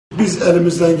Biz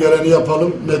elimizden geleni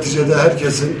yapalım. Neticede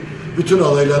herkesin, bütün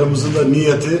adaylarımızın da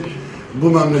niyeti bu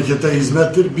memlekete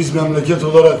hizmettir. Biz memleket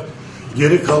olarak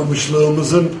geri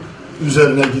kalmışlığımızın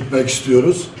üzerine gitmek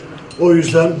istiyoruz. O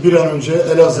yüzden bir an önce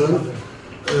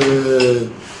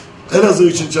Elazığ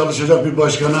için çalışacak bir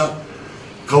başkana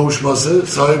kavuşması,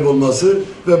 sahip olması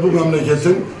ve bu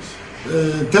memleketin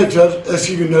tekrar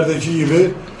eski günlerdeki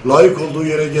gibi layık olduğu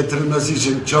yere getirilmesi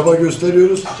için çaba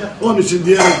gösteriyoruz. Onun için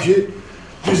diyelim ki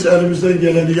biz elimizden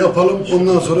geleni yapalım.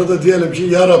 Ondan sonra da diyelim ki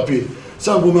ya Rabbi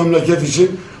sen bu memleket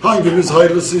için hangimiz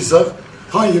hayırlısıysak,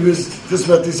 hangimiz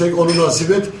kısmetliysek onu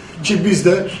nasip et ki biz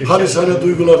de halisane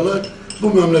duygularla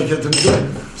bu memleketimize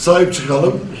sahip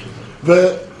çıkalım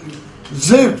ve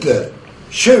zevkle,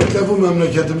 şevkle bu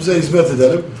memleketimize hizmet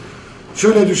edelim.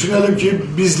 Şöyle düşünelim ki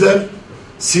bizler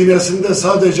sinesinde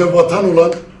sadece vatan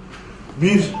olan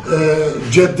bir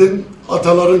ceddin,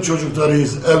 ataların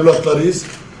çocuklarıyız, evlatlarıyız.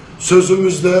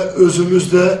 Sözümüzde,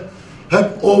 özümüzde hep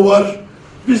o var.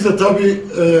 Biz de tabii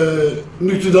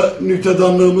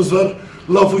nüktedanlığımız var.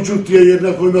 Laf ucuk diye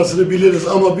yerine koymasını biliriz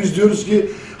ama biz diyoruz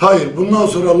ki hayır, bundan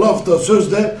sonra lafta,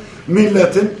 sözde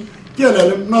milletin,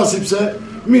 gelelim nasipse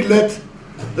millet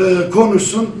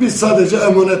konuşsun. Biz sadece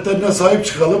emanetlerine sahip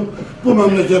çıkalım. Bu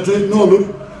memleketi ne olur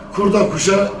kurda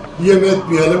kuşa yem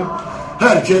etmeyelim.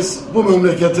 Herkes bu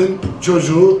memleketin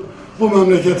çocuğu, bu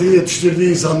memleketin yetiştirdiği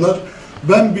insanlar.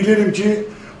 Ben bilirim ki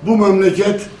bu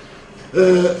memleket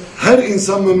her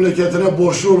insan memleketine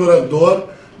borçlu olarak doğar.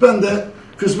 Ben de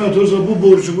kısmet olursa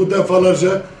bu borcumu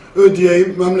defalarca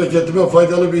ödeyeyim, memleketime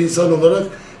faydalı bir insan olarak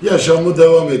yaşamımı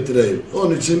devam ettireyim.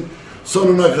 Onun için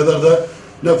sonuna kadar da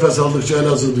nefes aldıkça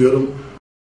Elazığ diyorum.